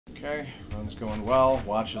Okay, run's going well.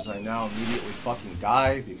 Watch as I now immediately fucking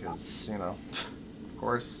die because, you know, of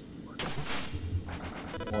course.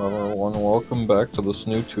 Hello everyone, welcome back to this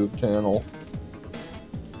new tube channel.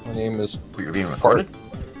 My name is... You're being recorded?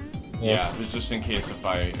 Yeah, but just in case if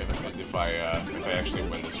I actually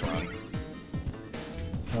win this run.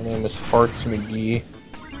 My name is Farts McGee.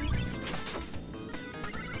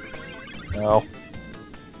 Ow.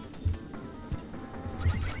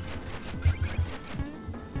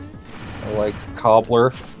 I like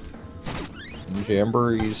cobbler and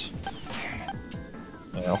jamborees.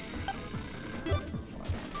 Ow.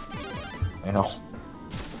 Ow.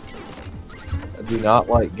 I do not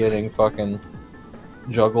like getting fucking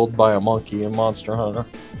juggled by a monkey in Monster Hunter.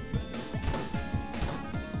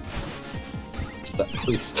 Stop,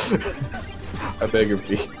 please. I beg of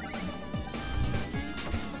thee.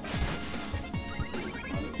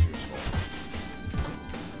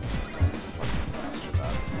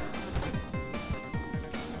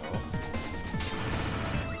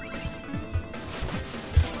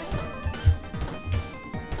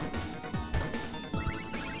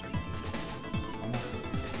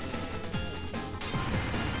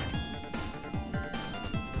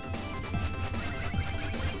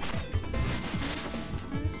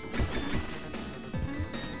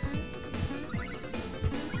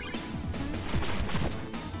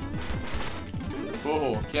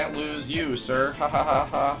 Oh, can't lose you, sir. Ha ha ha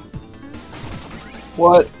ha.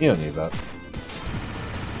 What? You don't need that.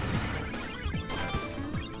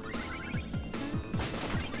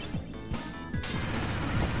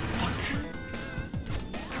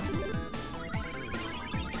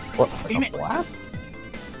 What? Like a black?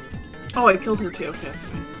 Oh, I killed her too. Okay, that's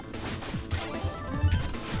fine.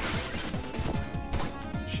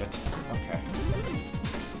 Shit. Okay.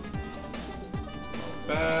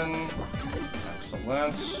 Open.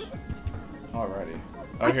 Excellent. Alrighty.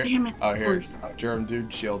 Oh, God here. damn it. Oh, here. Horse. Germ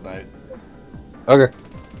dude, shield knight. Okay.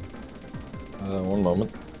 One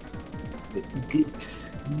moment.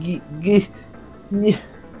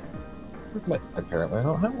 Apparently I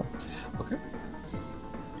don't have one. Okay.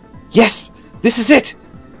 Yes! This is it!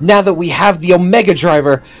 Now that we have the Omega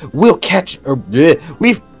Driver, we'll catch...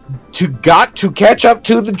 we've got to catch up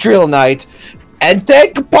to the Drill Knight and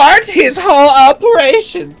take apart his whole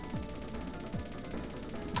operation!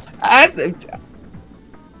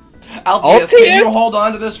 Altius, can you hold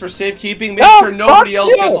on to this for safekeeping? Make sure nobody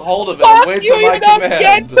else gets a hold of it. Fuck Wait you, for my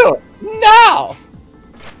command. No!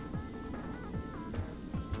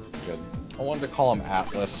 Good. I wanted to call him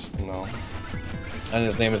Atlas. No. And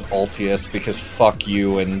his name is Altius because fuck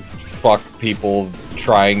you and fuck people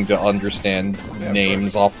trying to understand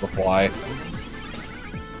names off the fly.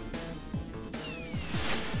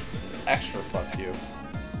 Extra fuck you.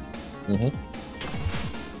 Mm-hmm.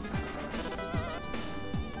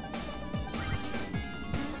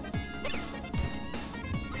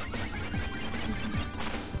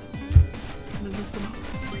 What is this about?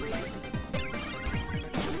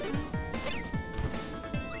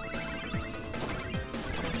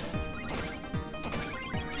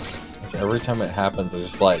 Every time it happens, it's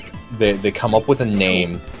just like they come up with a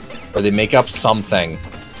name or they make up something,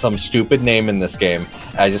 some stupid name in this game.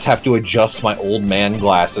 I just have to adjust my old man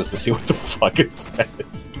glasses to see what the fuck it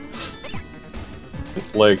says.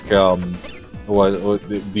 Like what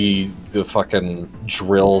the fucking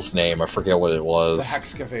drill's name? I forget what it was. The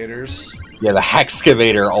Hexcavators. Yeah, the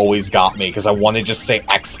Hexcavator always got me because I want to just say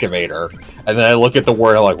excavator, and then I look at the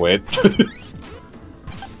word, I'm like, wait.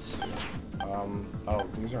 Oh,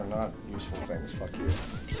 these are not useful things. Fuck you.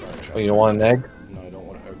 Sorry, Oh, you don't want an egg? No, I don't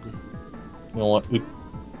want an egg. You don't want? I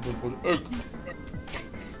don't want an egg.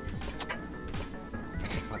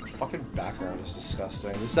 God, the fucking background is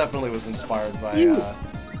disgusting. This definitely was inspired by the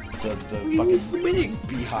fucking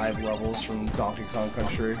beehive levels from Donkey Kong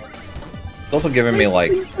Country. It's also giving me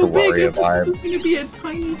like Terraria vibes. It's gonna be a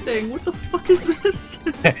tiny thing. What the fuck is this?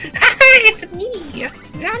 It's me,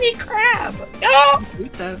 Johnny Crab. No,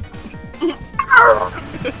 Hate that.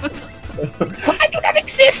 I do not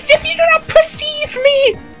exist if you do not perceive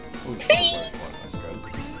me. Ooh, that's good.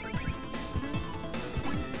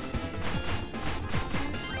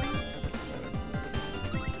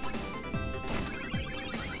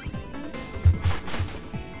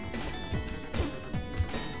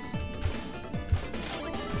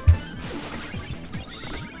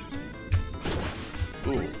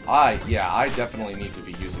 Ooh, I definitely need to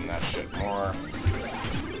be using that shit more.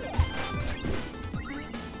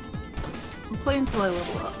 I'll play until I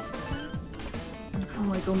level up. I'm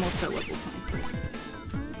like almost at level 26.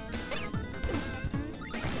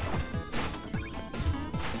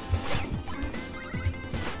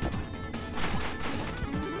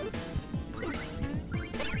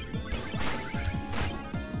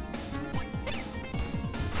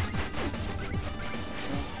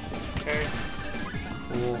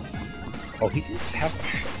 Oh, he can just have a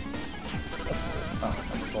ship. That's cool. Oh,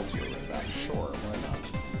 I'm going to get rid of that. Sure, why not?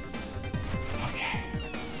 Okay.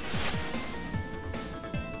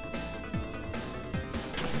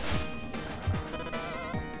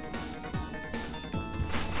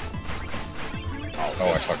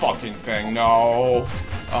 Oh, this fucking thing, no!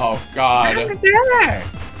 Oh, God. How did that?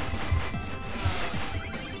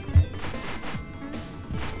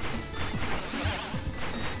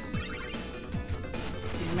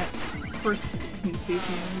 First communication,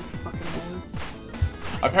 fucking hell.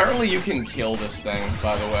 Apparently you can kill this thing,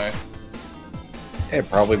 by the way. Yeah,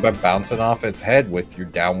 probably by bouncing off its head with your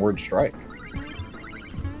downward strike.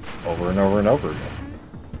 Over and over and over again.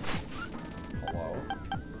 Hello?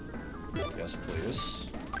 Yes, please.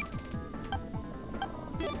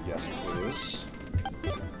 Yes, please.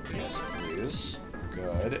 Yes, please.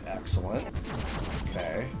 Good. Excellent.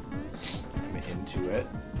 Okay. I'm into it.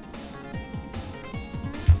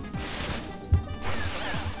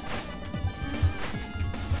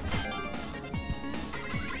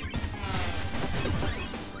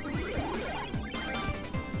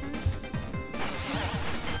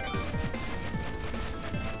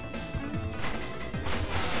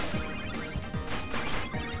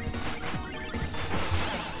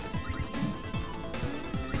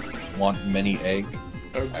 Want mini egg?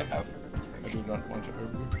 Oh, I have. I do not want to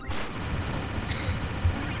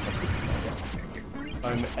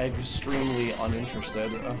I'm extremely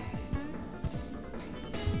uninterested. I'm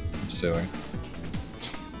suing.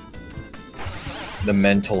 The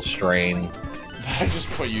mental strain. I just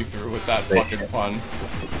put you through with that fucking pun.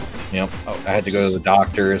 Yep. Oh, I had to go to the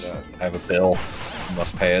doctors. I have a bill. I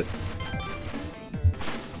must pay it.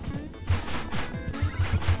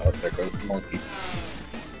 Oh, there goes the monkey.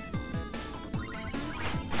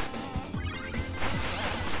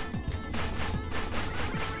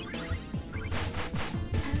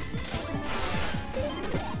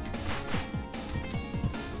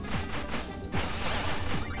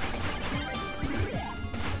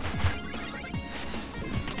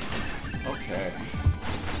 Okay.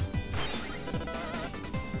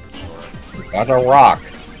 Sure. Got a rock.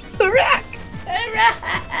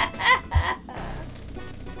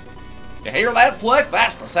 You hear that, Flick?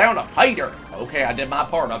 That's the sound of Peter. Okay, I did my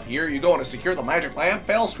part up here. You going to secure the magic lamp,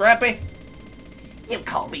 Phil, Scrappy? You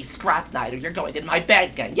call me Scrap Knight or you're going in my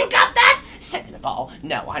bed again. You got that? Second of all,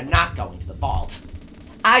 no, I'm not going to the vault.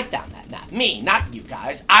 I found that map. Me, not you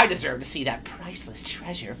guys. I deserve to see that priceless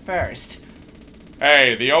treasure first.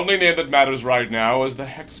 Hey, the only name that matters right now is the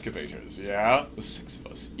Hexcavators, yeah? The six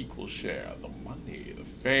of us, equal share, the money, the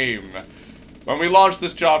fame. When we launched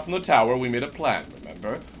this job from the tower, we made a plan,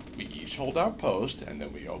 remember? We each hold our post, and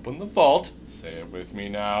then we open the vault. Say it with me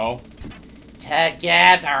now.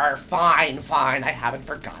 Together. Fine, fine, I haven't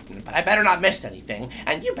forgotten, but I better not miss anything,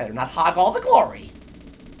 and you better not hog all the glory.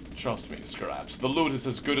 Trust me, Scraps, the loot is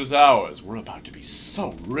as good as ours. We're about to be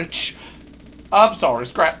so rich. I'm sorry,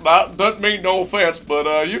 Scrap, that mean no offense,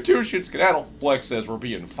 but you two should skedaddle. Flex says we're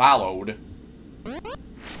being followed.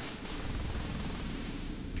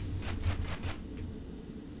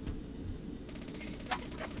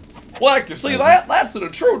 Fleck, you see that? That's an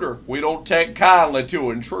intruder. We don't take kindly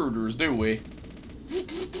to intruders, do we?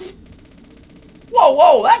 Whoa,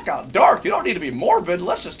 whoa, that got dark. You don't need to be morbid.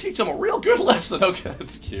 Let's just teach them a real good lesson. Okay,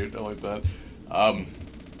 that's cute. I like that.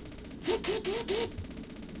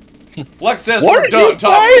 Flex says What we're did you done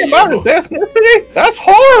talking say to about you. his ethnicity? That's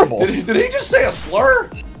horrible. Did he just say a slur?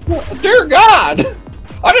 Dear God,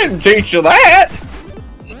 I didn't teach you that.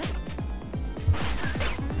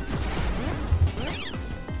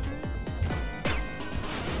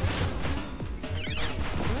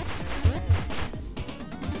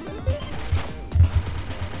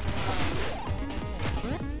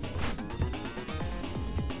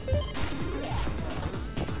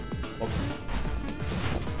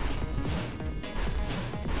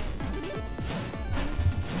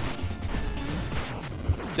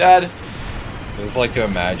 Dad. I just like to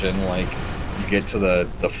imagine, like, you get to the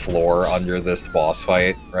floor under this boss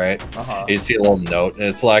fight, right? You see a little note, and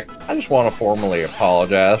it's like, I just want to formally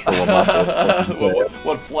apologize for what my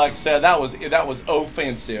what Flex said. That was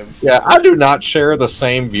offensive. Yeah, I do not share the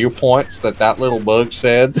same viewpoints that little bug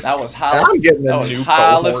said. That was highly, I'm getting a new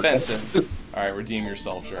cohort. offensive. Alright, redeem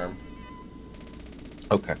yourself, Germ.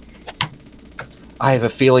 Okay. I have a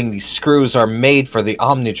feeling these screws are made for the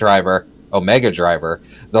Omega Driver.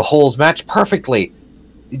 The holes match perfectly.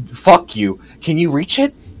 Fuck you. Can you reach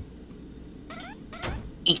it?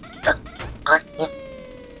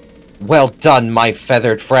 Well done, my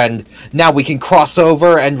feathered friend. Now we can cross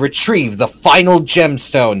over and retrieve the final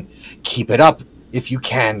gemstone. Keep it up if you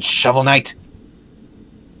can, Shovel Knight.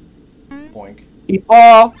 Boing,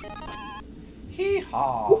 Hee-haw!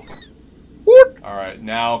 Hee-haw. Whoop. Alright,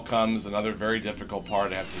 now comes another very difficult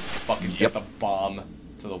part. I have to fucking get the bomb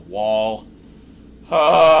to the wall.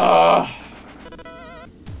 Oh.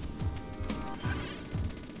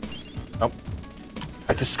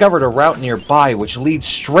 I discovered a route nearby which leads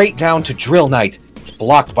straight down to Drill Night. It's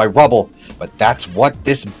blocked by rubble, but that's what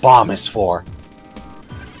this bomb is for.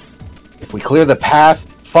 If we clear the path,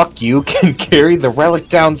 Fuck You can carry the relic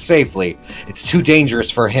down safely. It's too dangerous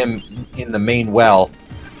for him in the main well.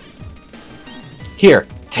 Here,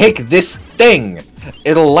 take this thing.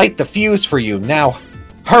 It'll light the fuse for you. Now,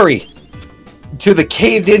 hurry to the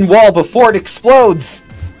caved-in wall before it explodes.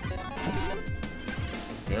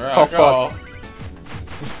 Here I go. Fuck.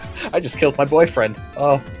 I just killed my boyfriend.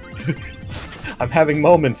 Oh. I'm having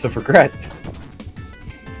moments of regret.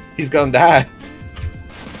 He's gonna die.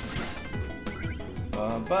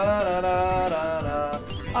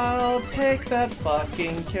 I'll take that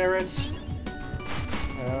fucking carrot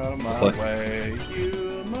out of my way,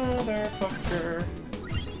 you motherfucker.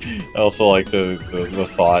 I also like the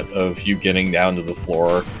thought of you getting down to the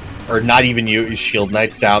floor, or not even you, Shield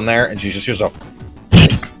Knight's down there, and she just goes up.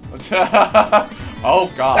 Oh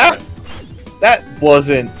god. That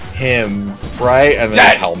wasn't him, right? And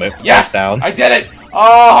then his helmet falls down. I did it!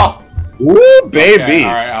 Oh! Woo, baby! Okay,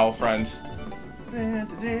 alright, owl friend.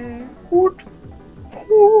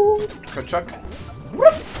 Chuck.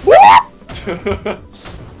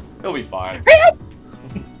 He'll be fine. Get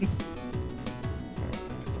the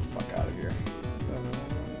fuck out of here.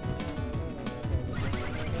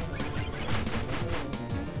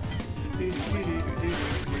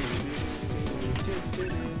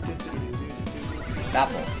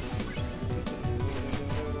 Apple.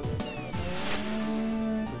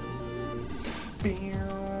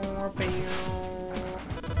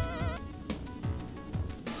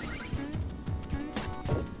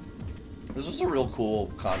 This was a real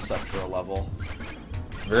cool concept for a level.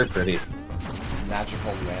 Very pretty.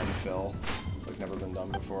 Magical landfill. It's like never been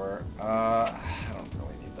done before. I don't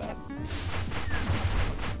really need that.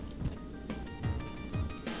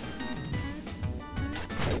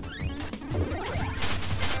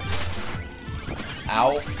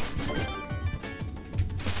 Ow.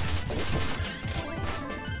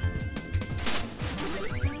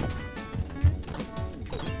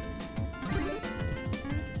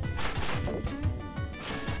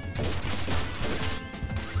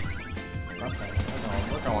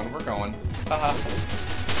 We're going. Haha.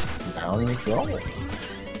 Down we go.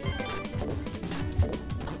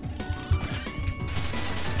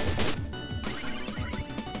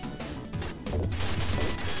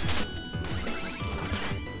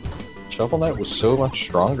 Shovel Knight was so much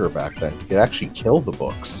stronger back then. He could actually kill the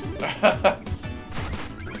books.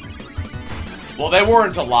 Well, they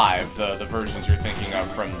weren't alive, the versions you're thinking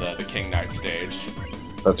of from the King Knight stage.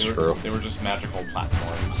 That's true. They were just magical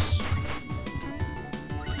platforms.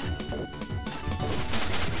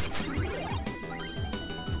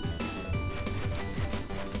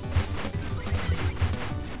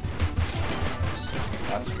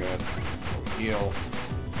 That's good. Heal.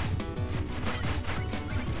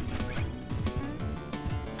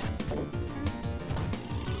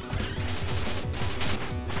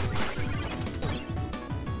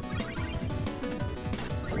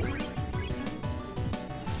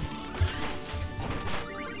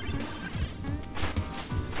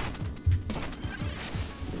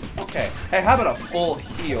 Okay. Hey, how about a full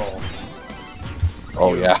heal?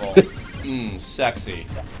 Oh, yeah. Sexy.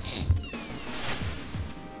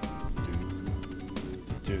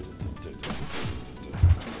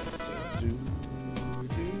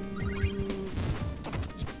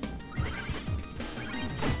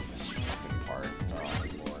 This fucking part. Oh,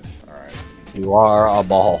 Lord. Alright. You are a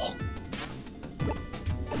ball.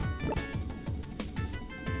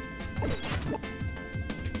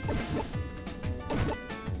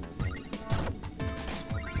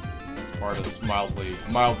 This part is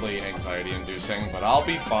mildly anxiety-inducing, but I'll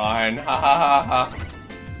be fine. Ha ha ha ha.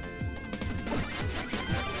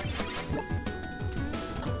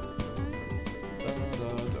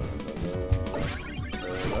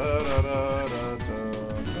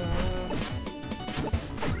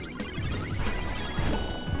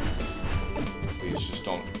 Please just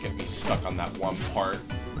don't get me stuck on that one part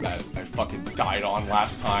that I fucking died on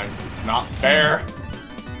last time. It's not fair.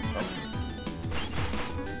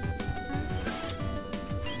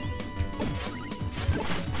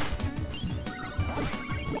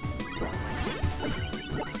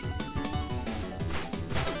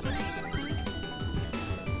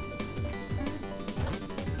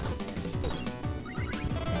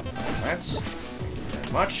 That's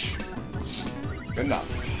very much.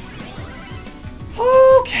 enough.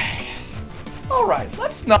 Okay. Alright,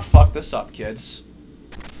 let's not fuck this up, kids.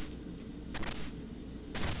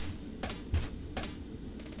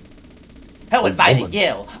 Who invited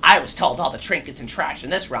you? I was told all the trinkets and trash in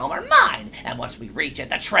this realm are mine, and once we reach it,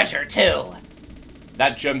 the treasure too.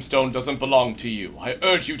 That gemstone doesn't belong to you. I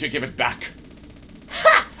urge you to give it back.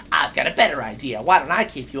 Ha! I've got a better idea. Why don't I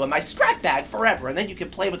keep you in my scrap bag forever, and then you can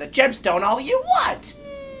play with the gemstone all you want?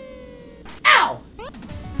 Ow!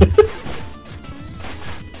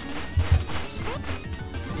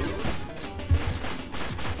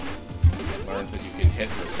 Learned that you can hit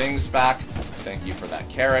your things back. Thank you for that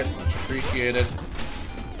carrot. Much appreciated.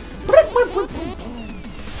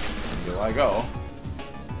 Here I go.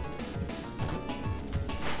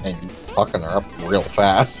 And you fucking her up real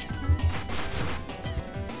fast.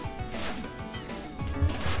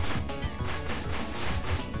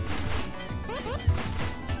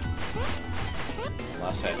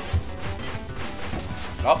 Last hit.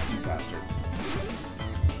 Oh, you bastard.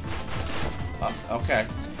 Oh, okay.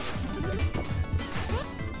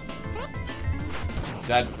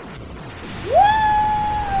 Dead.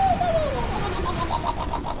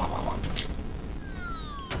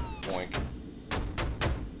 Boink.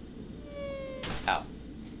 Ow.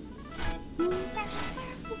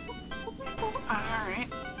 Alright.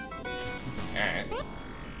 Alright.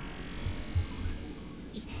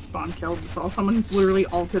 Just spawn killed. That's all. Someone literally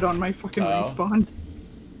ulted on my fucking respawn.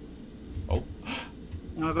 Oh.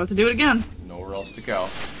 I'm about to do it again. Nowhere else to go.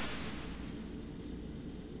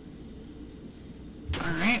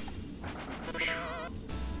 Alright.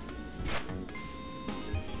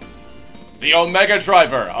 The Omega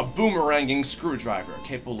Driver, a boomeranging screwdriver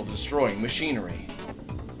capable of destroying machinery.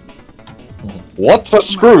 What's a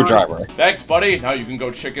screwdriver? Thanks, buddy. Now you can go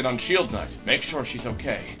check in on Shield Knight. Make sure she's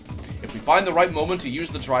okay. If we find the right moment to use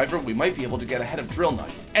the driver, we might be able to get ahead of Drill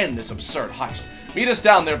Knight and end this absurd heist. Meet us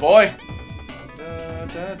down there, boy.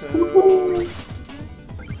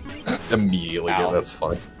 Immediately, yeah, that's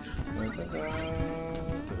funny.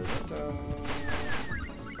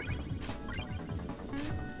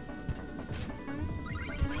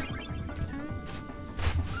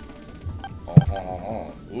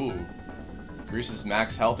 Ooh. Increases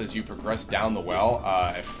max health as you progress down the well.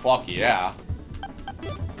 Fuck yeah.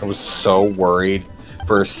 I was so worried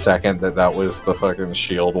for a second that that was the fucking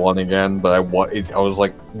shield one again, but I was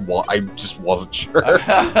like, what? I just wasn't sure.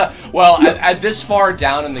 Well, at this far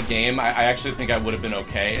down in the game, I actually think I would have been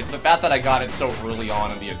okay. It's the fact that I got it so early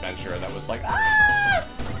on in the adventure that was like,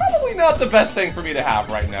 probably not the best thing for me to have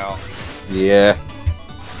right now. Yeah.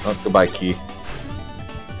 Oh, goodbye, Key.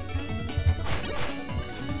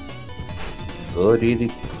 Good, Edie.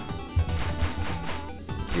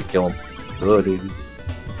 You kill him. Good, Edie.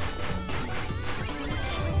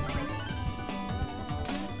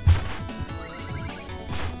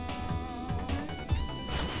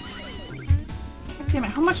 Damn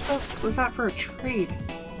it, how much was that for a trade?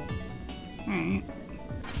 Alright.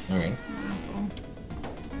 Alright.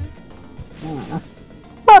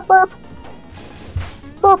 Burp, burp.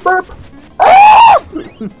 Burp, burp.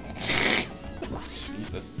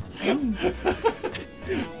 Jesus.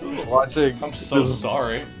 Watching. I'm so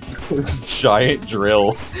sorry. This giant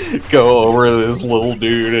drill go over this little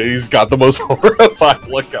dude, and he's got the most horrified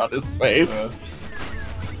look on his face.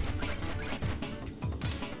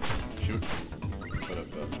 Shoot.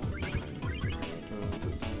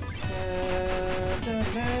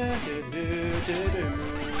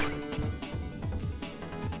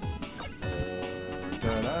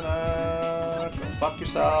 Fuck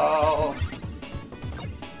yourself.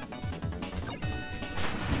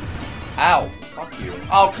 Ow. Fuck you.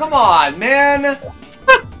 Oh, come on, man.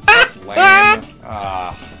 That's lame.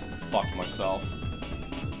 Fucked myself.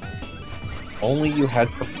 Only you had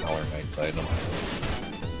Propeller Knight's item.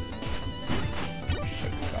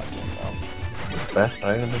 Shit, goddamn mouth. Best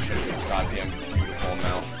item in Shit, goddamn beautiful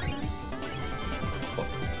mouth.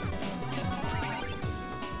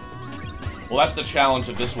 Well, that's the challenge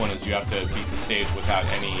of this one, is you have to beat the stage without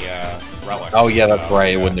any relics. Oh yeah, that's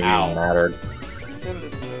right. It wouldn't have even mattered.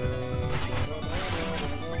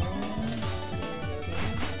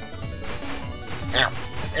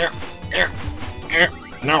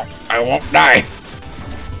 No, I won't die.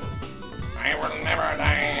 I will never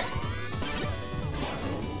die.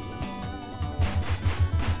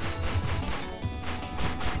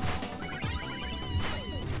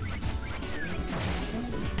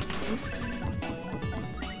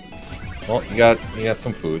 Well, you got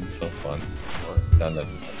some food, so it's fun. We're done it.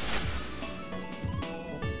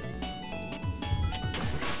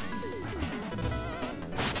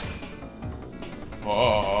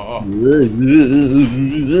 Oh.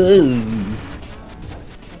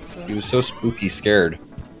 He was so spooky scared.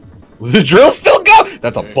 Was the drill still go?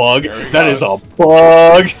 That's a bug. That is a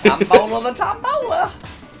bug. Tombola the tombola.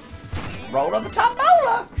 Roll of the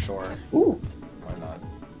tombola. Sure. Ooh. Why not?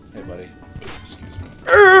 Hey, buddy. Excuse me.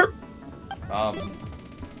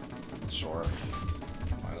 Sure.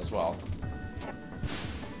 Might as well.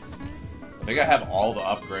 I think I have all the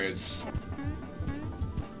upgrades.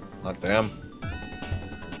 Not them.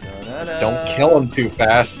 Just don't kill him too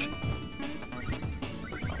fast.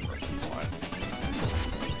 It's fine.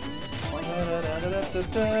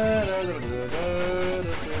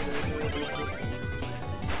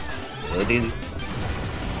 Goody.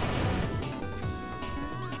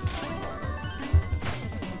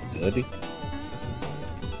 Goody.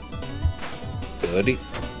 Goody.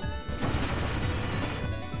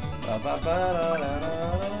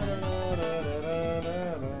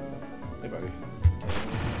 Hey, buddy.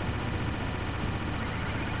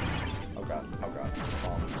 Oh god, oh god.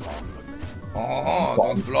 Oh,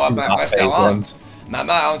 don't blow up my restaurant.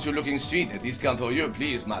 Mama, aren't you looking sweet? A discount for you,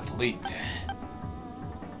 please, my treat.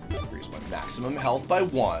 Increase my maximum health by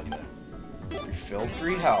 1. Refill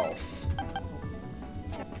 3 health.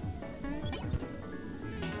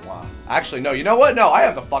 Wow. Actually, no, you know what? No, I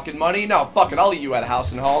have the fucking money. No, fuck it, I'll eat you at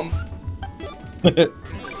House and Home.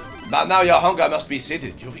 But now your hunger must be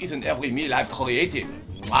sated. You've eaten every meal I've created.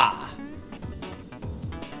 Mwah.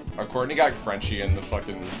 Courtney got Frenchie in the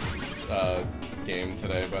fucking game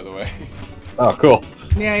today, by the way. Oh, cool.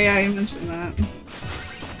 Yeah, you mentioned that.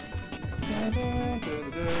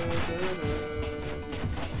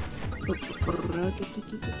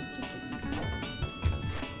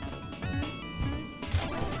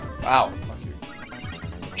 Wow. Fuck you.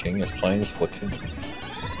 King is playing Splatoon.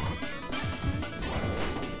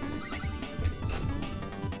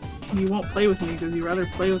 You won't play with me because you'd rather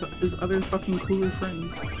play with his other fucking cooler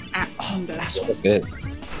friends. I'm dead. That's so good.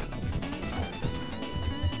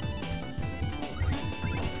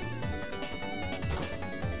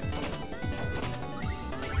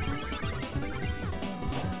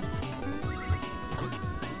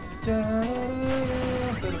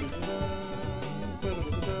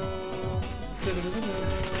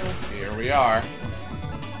 Here we are.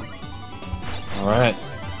 Alright.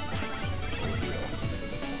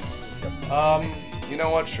 You know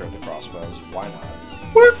what? Sure, the crossbows. Why not?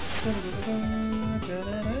 What?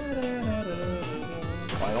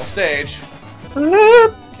 Final stage.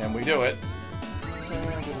 Can we do it?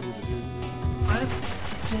 What? I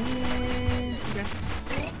don't need this.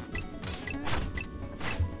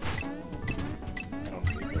 I don't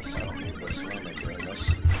need this. Why am I doing this?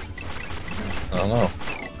 I don't know.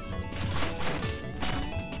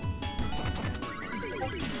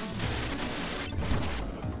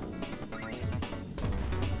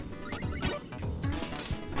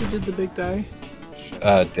 Who did the big die?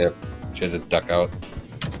 Dip. She had to duck out.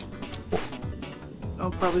 Oh,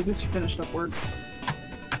 probably because she finished up work.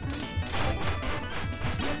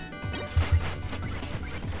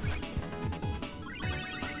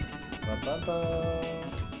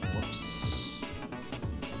 Whoops.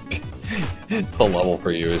 The level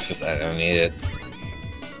for you is just, I don't need it.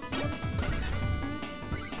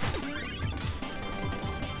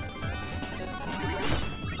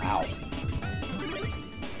 Ow.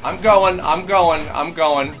 I'm going.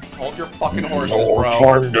 Hold your fucking horses, bro. No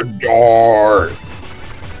time to die!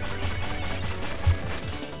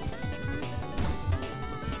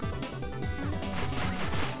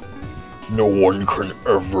 No one can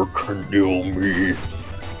ever kill me.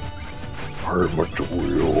 I'm at the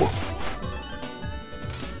wheel.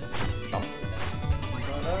 Jump.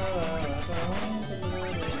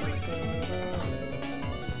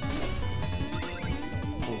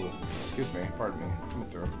 Ooh, excuse me. Pardon me. Coming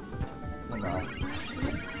through. Oh no.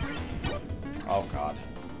 Oh god.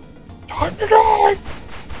 Time to die!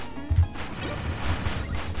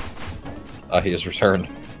 He has returned.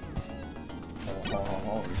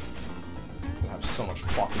 Oh. I have so much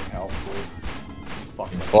fucking health, dude.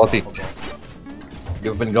 Fucking Faulty. unstoppable.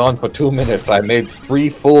 You've been gone for 2 minutes. I made 3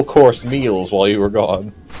 full-course meals while you were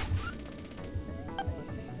gone.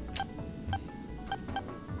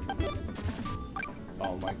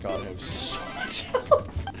 Oh my god, I have so much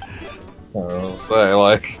health. I was say,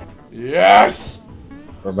 like, Yes!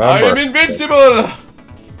 remember, I am invincible!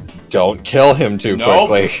 don't kill him too Nope.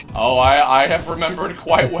 quickly. Oh, I have remembered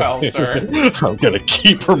quite well, sir. I'm gonna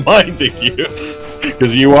keep reminding you,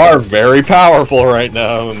 because you are very powerful right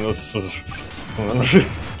now, and this was...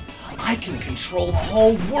 I can control the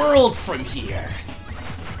whole world from here.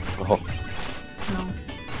 Oh, No.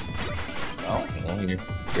 No, well, you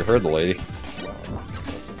heard the lady.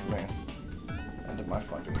 that's it for me. my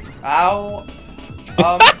fucking... Ow!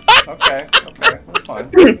 Okay, we're fine.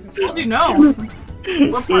 Told you no.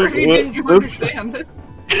 What part didn't you understand?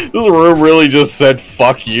 This room really just said,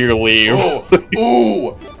 fuck you, leave.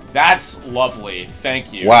 Ooh, that's lovely.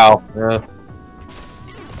 Thank you. Wow.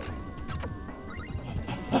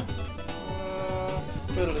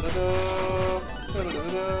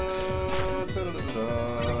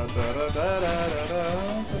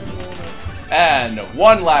 And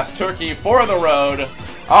one last turkey for the road.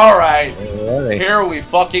 Alright, here we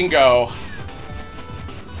fucking go.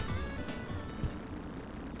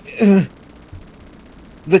 The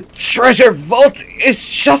treasure vault is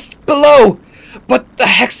just below, but the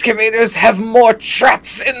excavators have more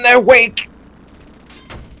traps in their wake.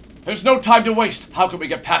 There's no time to waste. How can we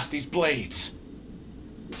get past these blades?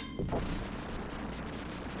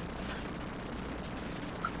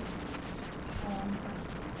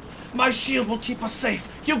 My shield will keep us safe.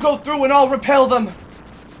 You go through and I'll repel them.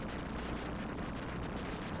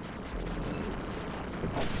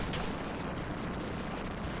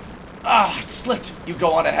 Ah, it slipped. You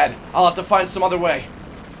go on ahead. I'll have to find some other way.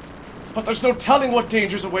 But there's no telling what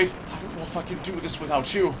dangers await. I don't know if I can do this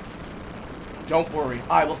without you. Don't worry,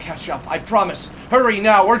 I will catch up. I promise. Hurry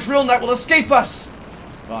now, or Drill Knight will escape us.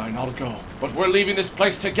 Fine, I'll go. But we're leaving this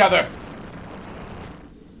place together.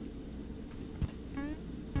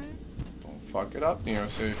 Don't fuck it up,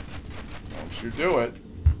 Niosi. Don't you do it.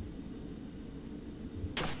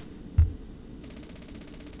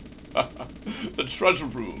 The treasure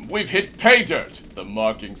room. We've hit pay dirt. The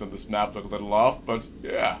markings on this map look a little off, but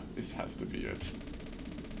yeah, this has to be it.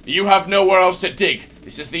 You have nowhere else to dig.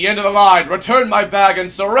 This is the end of the line. Return my bag and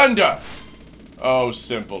surrender. Oh,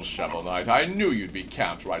 simple Shovel Knight. I knew you'd be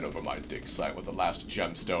camped right over my dig site with the last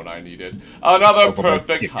gemstone I needed. Another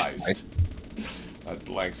perfect heist. That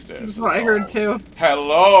blank stare. That's what I heard too.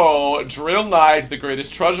 Hello, Drill Knight, the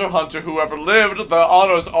greatest treasure hunter who ever lived. The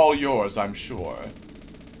honor's all yours, I'm sure.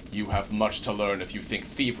 You have much to learn if you think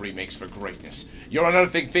thievery makes for greatness. You're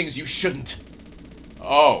unearthing things you shouldn't.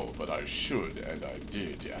 Oh, but I should, and I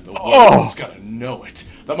did, and the world's gonna know it.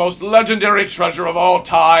 The most legendary treasure of all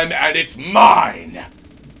time, and it's mine!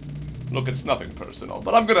 Look, it's nothing personal,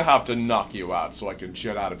 but I'm gonna have to knock you out so I can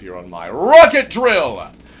jet out of here on my rocket drill!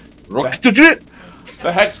 Rocket drill! The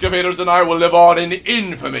excavators and I will live on in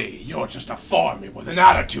infamy. You're just a farmy with an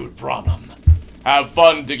attitude problem. Have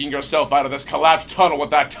fun digging yourself out of this collapsed tunnel with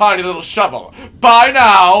that tiny little shovel. Bye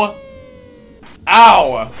now!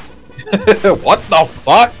 Ow! What the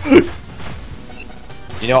fuck?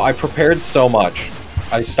 You know, I prepared so much.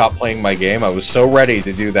 I stopped playing my game. I was so ready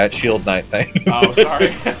to do that Shield Knight thing. Oh,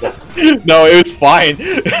 sorry. No, it was fine.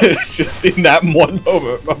 It's just in that one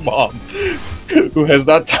moment, my mom, who has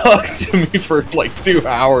not talked to me for like 2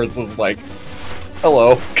 hours, was like,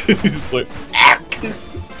 hello. Like,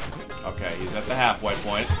 okay, he's at the halfway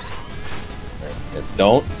point.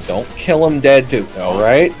 Don't kill him dead, too. All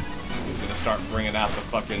right. He's gonna start bringing out the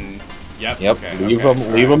fucking. Yep. Yep. Okay, Leave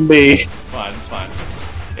okay, him be. It's fine. It's fine.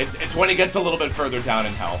 It's when he gets a little bit further down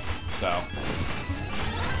in health. So.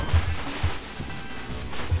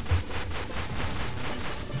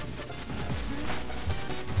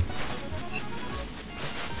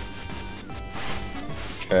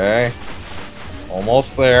 Okay.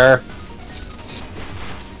 Almost there.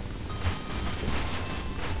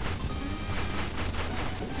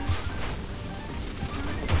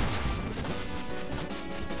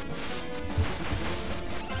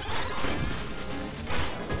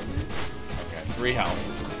 Okay, 3 health.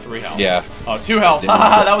 3 health. Yeah. Oh, 2 health.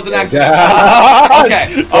 Haha, that was an accident.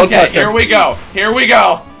 Okay, here we go. Here we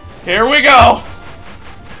go. Here we go.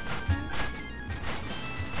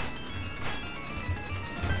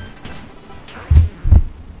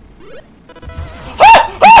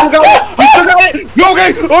 You still got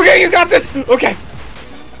it! Okay, you got this! Okay.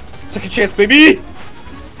 Second chance, baby!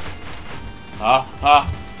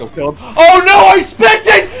 Go kill him. Oh no, I spent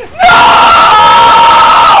it! No!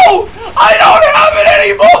 I don't have it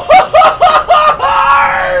anymore!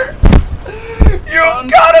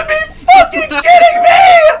 You've gotta be fucking kidding me!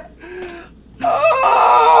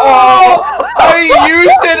 Oh! I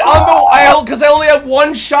used it on the because I only had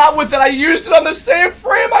 1 shot with it. I used it on the same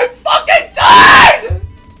frame. I fucking died!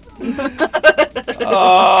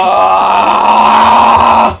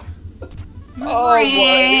 Oh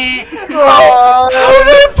my God. How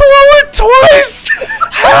did I blow it twice?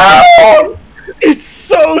 How? It's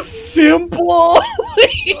so simple!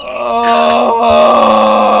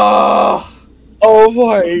 Oh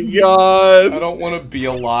my god! I don't want to be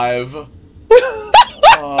alive.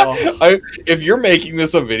 If you're making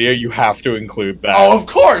this a video, you have to include that. Oh, of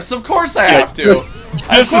course I have to. Of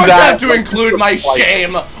course I have to include my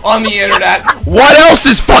shame on the internet. What else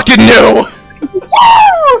is fucking new?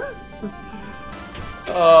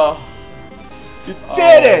 You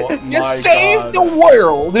did it! You saved the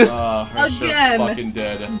world! I sure Again. fucking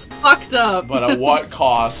did. Fucked up. But at what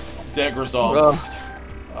cost? Dig results.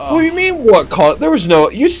 What do you mean, what cost? There was no...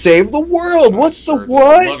 You saved the world! What's the Sure did.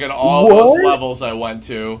 what? Look at all those levels I went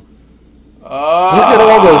to. Look at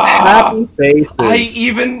all those happy faces. I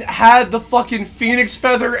even had the fucking phoenix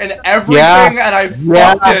feather and everything, and I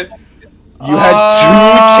Yeah. fucked it. You had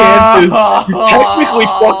 2 chances. You technically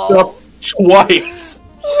fucked up twice.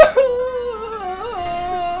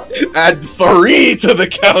 Add 3 to the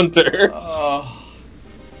counter.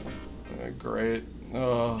 Great.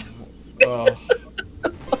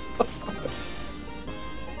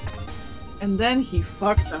 And then he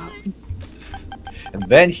fucked up. And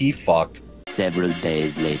then he fucked. Several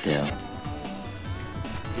days later.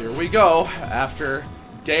 Here we go. After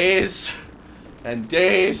days and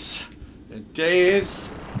days and days.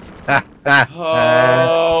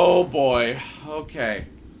 Oh boy. Okay.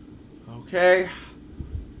 Okay.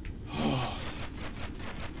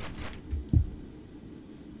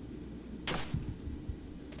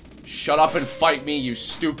 Shut up and fight me, you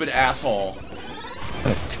stupid asshole.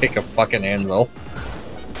 Take a fucking anvil.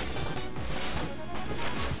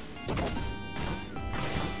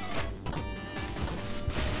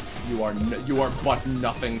 You are but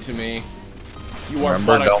nothing to me. You are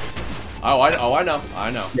Remember, but don't. Oh, I know.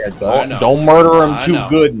 Yeah, I know. don't murder him I too know.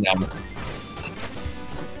 good now.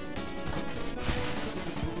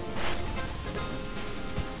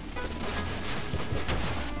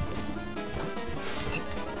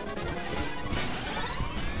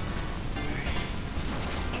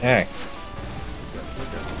 Okay.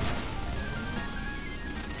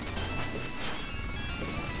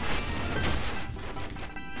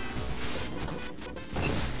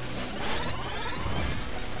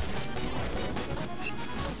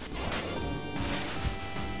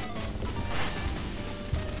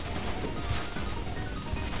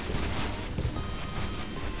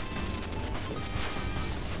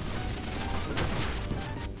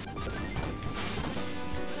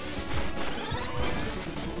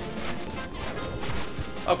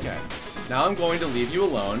 Okay. Now I'm going to leave you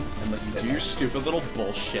alone and let you do your stupid little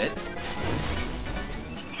bullshit.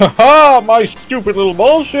 Haha, my stupid little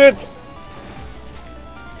bullshit!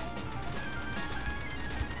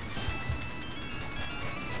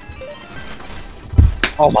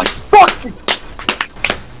 Oh my fucking...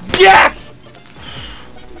 Yes!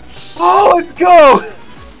 Oh, let's go!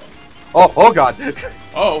 Oh god.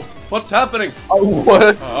 Oh, what's happening? Oh,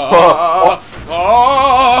 what?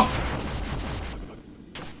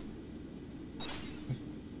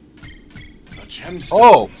 The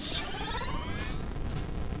gemstones.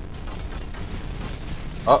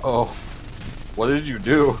 Oh. Uh-oh. What did you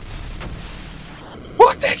do?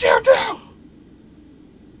 What did you do?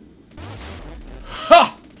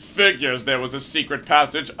 Ha! Figures there was a secret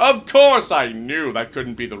passage. Of course I knew that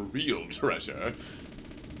couldn't be the real treasure.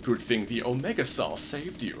 Good thing the Omega Saw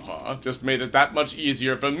saved you, huh? Just made it that much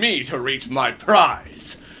easier for me to reach my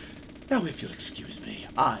prize. Now, if you'll excuse me,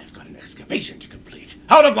 I've got an excavation to complete.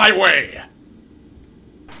 Out of my way!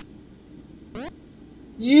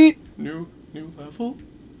 Yeet. New level?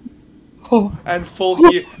 Oh. And full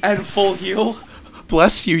heal?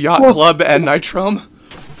 Bless you, Yacht Club and Nitrom.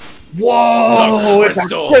 Whoa! The It's a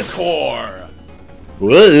crystal crystal. core.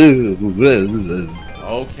 Whoa.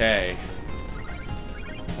 Okay.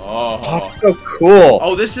 Oh. That's so cool.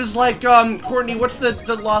 Oh, this is like, Courtney, what's the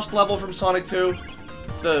lost level from Sonic 2?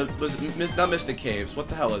 Not Mystic Caves, what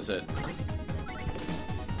the hell is it?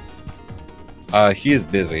 He is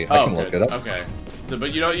busy. I can look it up. Okay.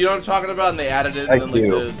 But you know what I'm talking about, and they added it I in like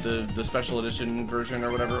do. the special edition version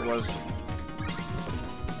or whatever it was.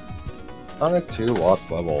 Sonic 2 lost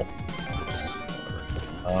level.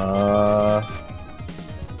 I'm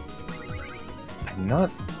not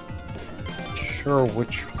sure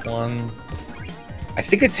which one. I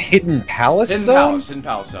think it's Hidden Palace Zone? Hidden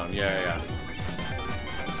Palace Zone, yeah.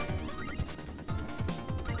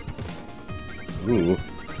 Ooh.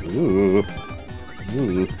 Ooh.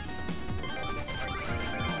 Ooh.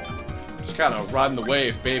 Just kind of riding the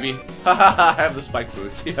wave, baby. Haha, I have the spike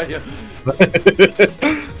boots. Yeah.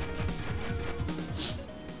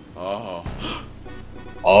 Oh.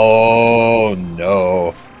 Oh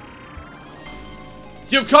no.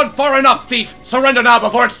 You've gone far enough, thief! Surrender now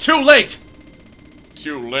before it's too late!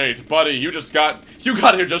 Too late, buddy. You got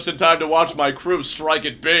here just in time to watch my crew strike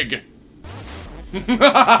it big.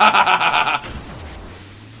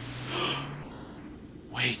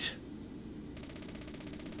 Wait.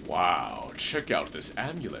 Wow, check out this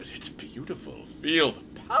amulet. It's beautiful. Feel the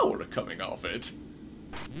power coming off it.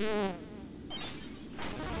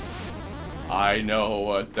 I know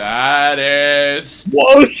what that is.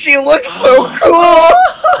 Whoa, she looks so cool!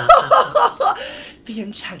 The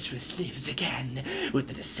Enchantress lives again. With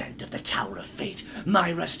the descent of the Tower of Fate,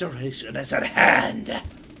 my restoration is at hand.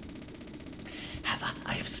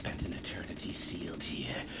 I have spent an eternity sealed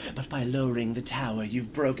here, but by lowering the tower,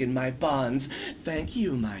 you've broken my bonds. Thank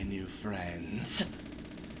you, my new friends.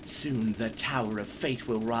 Soon the Tower of Fate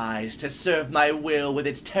will rise to serve my will with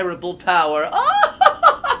its terrible power.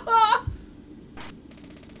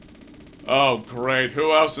 Oh, great.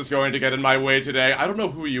 Who else is going to get in my way today? I don't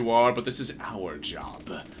know who you are, but this is our job.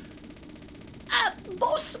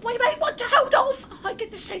 Boss, we may want to hold off. I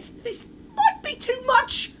get the sense that this might be too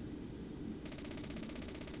much.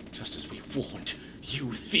 Just as we warned,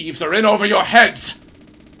 you thieves are in over your heads!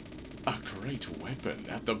 A great weapon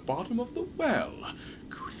at the bottom of the well.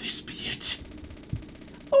 Could this be it?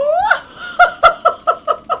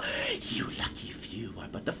 You lucky few are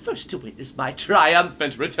but the first to witness my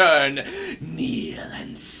triumphant return. Kneel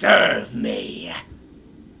and serve me.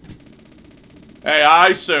 Hey,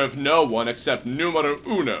 I serve no one except numero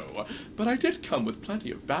uno. But I did come with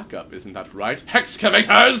plenty of backup, isn't that right,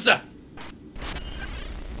 Hexcavators?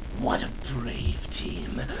 What a brave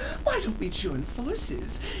team. Why don't we join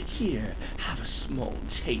forces? Here, have a small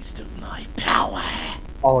taste of my power.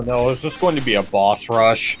 Oh no, is this going to be a boss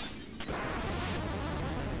rush?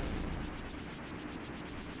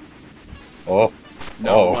 Oh.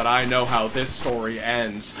 No, but I know how this story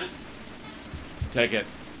ends. Take it.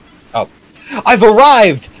 Oh. I've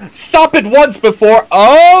arrived! Stop it once before—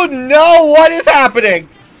 Oh no, what is happening?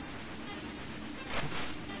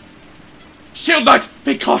 Shield Knight,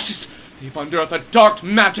 be cautious! You've unearthed a dark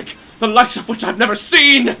magic, the likes of which I've never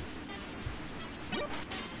seen!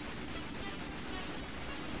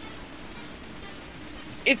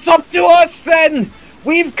 It's up to us then!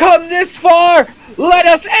 We've come this far! Let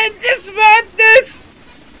us end this madness!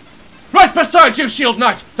 Right beside you, Shield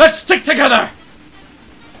Knight! Let's stick together!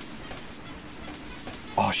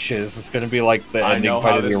 Oh shit, is this gonna be like the ending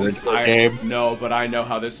fight of the original game? No, but I know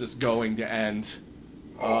how this is going to end.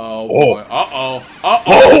 Oh, boy. Uh-oh.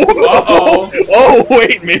 Uh-oh. Oh,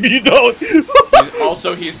 wait, maybe you don't.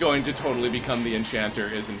 Also, he's going to totally become the enchanter,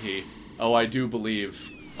 isn't he? Oh, I do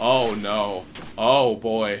believe. Oh, no. Oh,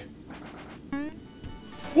 boy.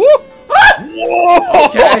 Woo! Whoa!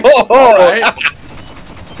 Okay, alright.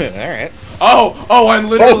 Alright. Oh, I'm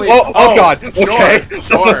literally— Oh, God. Okay.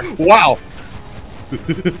 Sure. Wow.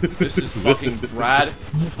 This is fucking rad.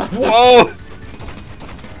 Whoa!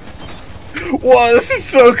 Whoa, this is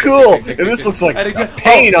so cool! And this looks like a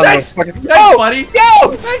pain on this fucking— Thanks, buddy!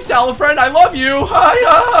 No! Thanks, Alfred, I love you!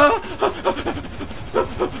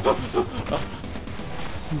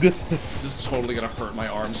 This is totally gonna hurt my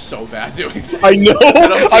arms so bad doing this. I know!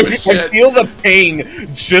 I shit. feel the pain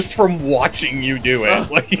just from watching you do it.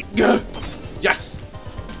 Like— Yes!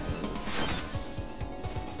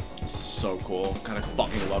 This is so cool. Kind of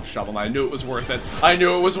fucking love Shovel Knight. I knew it was worth it. I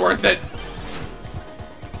knew it was worth it!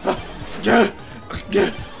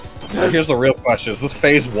 Here's the real question. Is this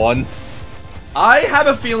phase 1? I have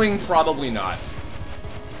a feeling probably not.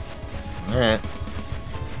 Alright.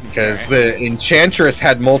 Because the Enchantress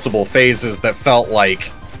had multiple phases that felt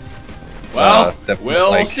like... Well, that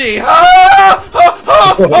we'll like... see. Okay.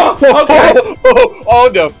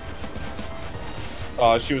 Oh no!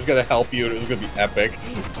 Oh, she was gonna help you and it was gonna be epic.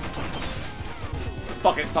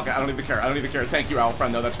 Fuck it, I don't even care, Thank you,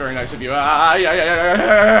 Alfred, though, that's very nice of you.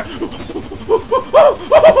 Yeah.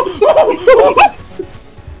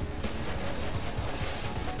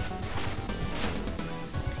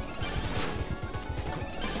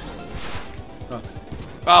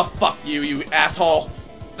 Oh, fuck you, you asshole.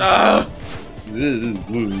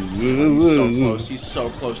 He's so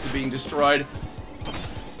close to being destroyed.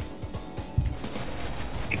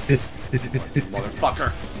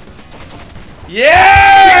 Motherfucker.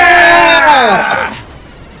 Yeah!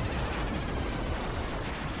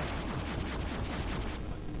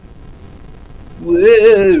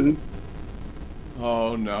 Whoa.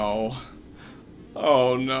 Oh no.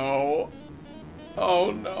 Oh no.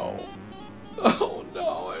 Oh no. Oh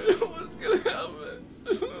no, I know what's gonna happen.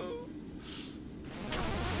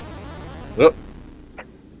 Oh.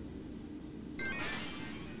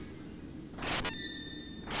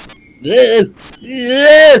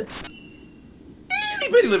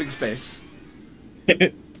 Anybody living space. Is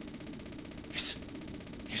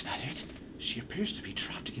that it? She appears to be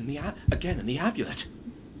trapped again in the amulet.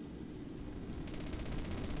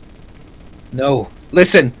 No.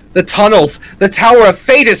 Listen, the tunnels! The Tower of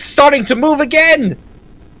Fate is starting to move again!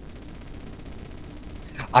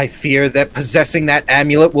 I fear that possessing that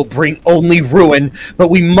amulet will bring only ruin, but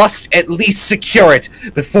we must at least secure it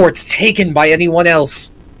before it's taken by anyone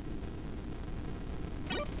else.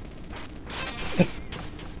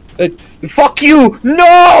 Fuck you!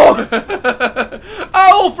 No!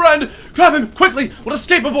 Oh, friend! Grab him, quickly! We'll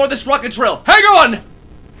escape aboard this rocket trail! Hang on!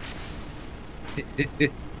 There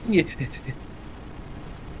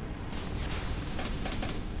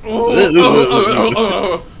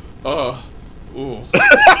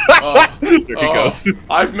he goes.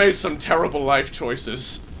 I've made some terrible life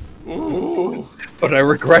choices. Ooh. But I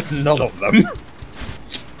regret none of them.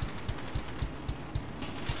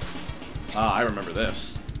 Ah, I remember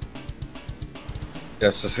this.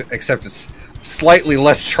 Yes, except it's slightly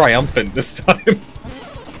less triumphant this time.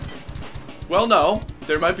 Well, no.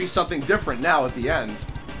 There might be something different now at the end.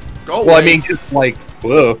 Go Well, away. I mean, just like,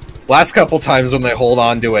 whoa. Last couple times when they hold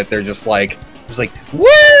on to it, they're just like,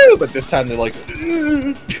 woo! But this time they're like,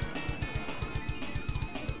 ugh.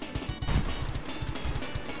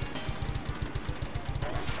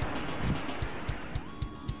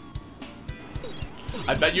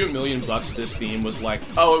 I bet you $1,000,000 this theme was like,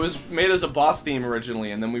 oh, it was made as a boss theme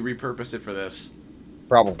originally, and then we repurposed it for this.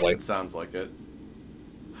 Probably. It sounds like it.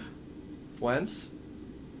 Flens?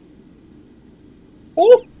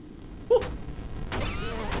 Oh!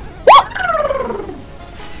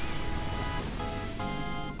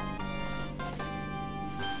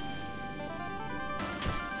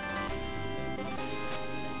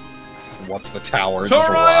 What's the tower?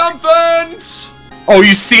 Triumphant! Oh,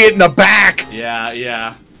 you see it in the back! Yeah,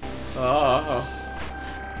 yeah.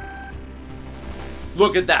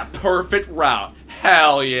 Look at that perfect route.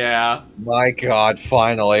 Hell yeah. My god,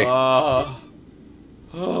 finally.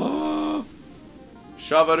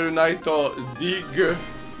 Shavaru Naito Dig.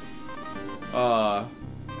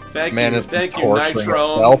 Thank you,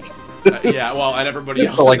 Nitro. Yeah, well, and everybody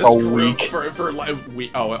else for like in this a group week. For like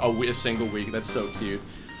a single week. That's so cute.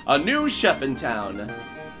 A new chef in town.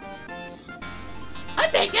 I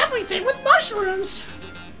make everything with mushrooms.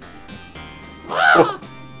 Oh,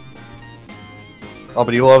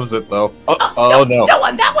 but he loves it though. Oh no! No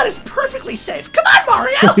one. That one is perfectly safe. Come on,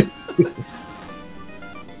 Mario.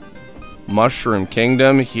 Mushroom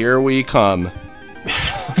Kingdom, here we come.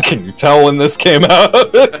 Can you tell when this came out?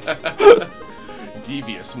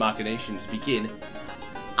 Devious machinations begin.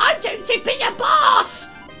 I'm going to be a boss!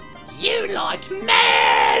 You like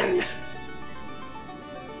men!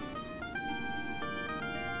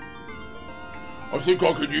 I think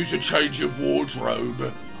I could use a change of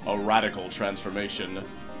wardrobe. A radical transformation.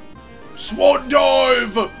 Swan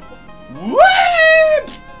dive! Whip!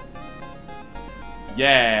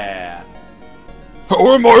 Yeah!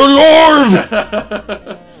 How am I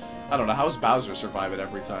alive? I don't know, how's Bowser survive it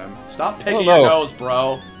every time? Stop picking don't your know. nose,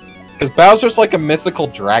 bro. Because Bowser's like a mythical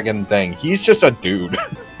dragon thing. He's just a dude.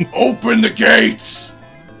 Open the gates!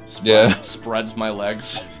 Yeah. Spreads my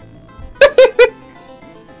legs.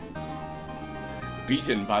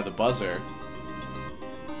 Beaten by the buzzer.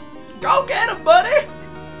 Go get him, buddy!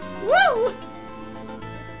 Woo!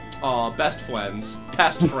 Aw, best friends.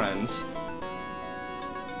 Past friends.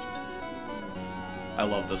 I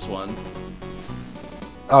love this one.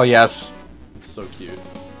 Oh yes. It's so cute.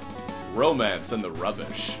 Romance in the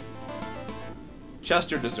rubbish.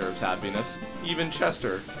 Chester deserves happiness. Even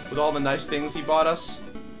Chester, with all the nice things he bought us.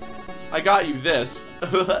 I got you this.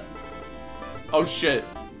 Oh shit.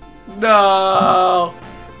 No!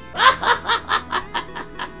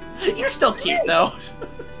 You're still cute though.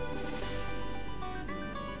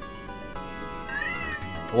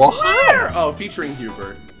 Well, Where? Oh, featuring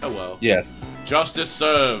Hubert. Hello. yes. Justice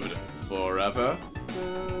served. Forever.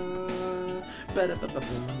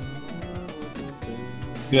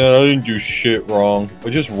 Yeah, I didn't do shit wrong. I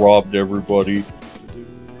just robbed everybody.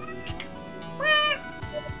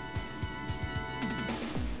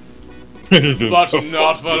 But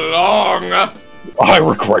not for long. I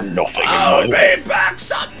regret nothing. I'll be back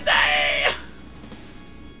someday.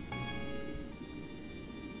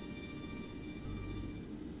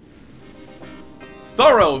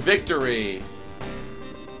 Thorough victory.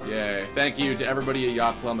 Yay. Thank you to everybody at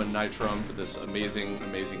Yacht Club and Nitrom for this amazing,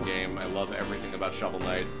 amazing game. I love everything about Shovel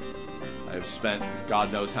Knight. I've spent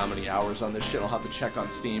God knows how many hours on this shit. I'll have to check on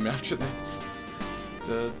Steam after this.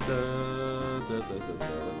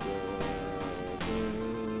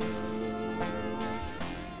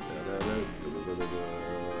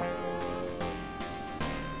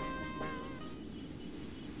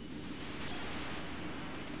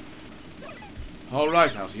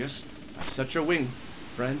 Alright, Altius. I've set your wing,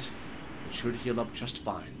 friend. It should heal up just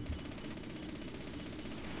fine.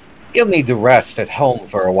 You'll need to rest at home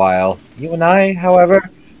for a while. You and I, however,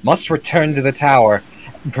 must return to the tower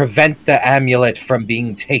and prevent the amulet from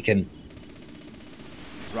being taken.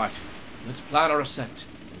 Right. Let's plan our ascent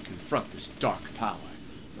and confront this dark power.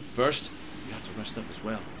 But first, we have to rest up as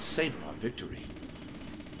well and savor our victory.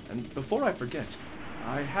 And before I forget,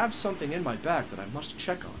 I have something in my bag that I must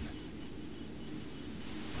check on.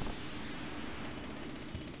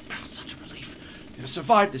 Oh, such a relief. It has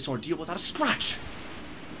survived this ordeal without a scratch.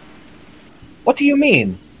 What do you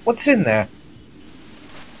mean? What's in there?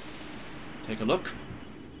 Take a look.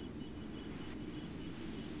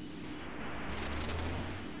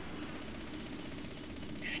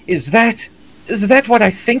 Is that what I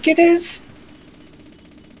think it is?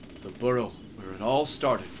 The burrow where it all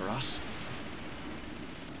started for us.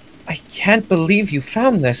 I can't believe you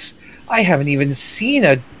found this. I haven't even seen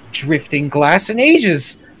a drifting glass in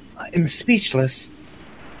ages. I'm speechless.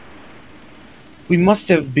 We must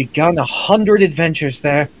have begun 100 adventures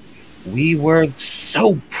there. We were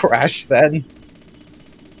so brash then.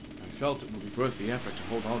 I felt it would be worth the effort to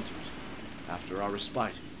hold on to it. After our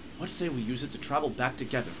respite, let's say we use it to travel back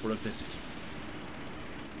together for a visit.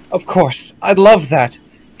 Of course, I'd love that.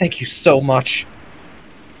 Thank you so much.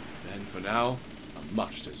 Then for now, a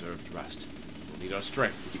much-deserved rest. We'll need our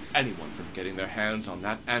strength to keep anyone from getting their hands on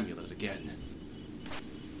that amulet again.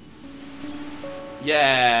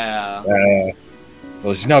 Yeah!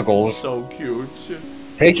 Those snuggles. So cute.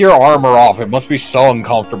 Take your armor off. It must be so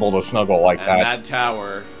uncomfortable to snuggle like And that. that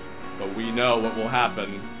tower. But we know what will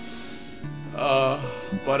happen.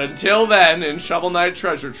 But until then, in Shovel Knight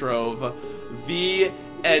Treasure Trove, the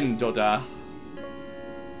Endoda.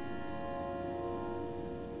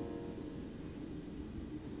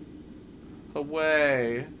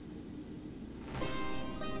 Away.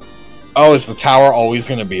 Oh, is the tower always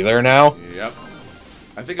going to be there now? Yep.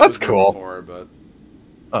 I think it That's was there cool. before, but...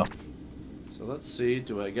 Oh. So let's see,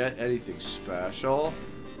 do I get anything special?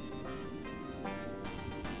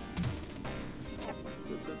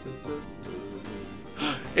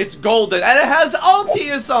 It's golden, and it has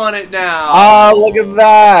Altius on it now! Ah, look at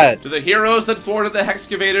that! To the heroes that thwarted the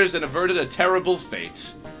Hexcavators and averted a terrible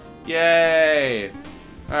fate. Yay!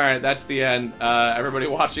 Alright, that's the end. Everybody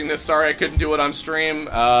watching this, sorry I couldn't do it on stream.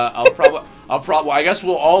 I guess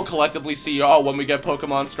we'll all collectively see y'all when we get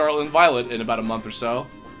Pokemon Scarlet and Violet in about a month or so.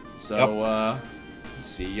 So,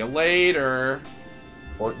 see you later.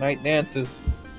 Fortnite dances.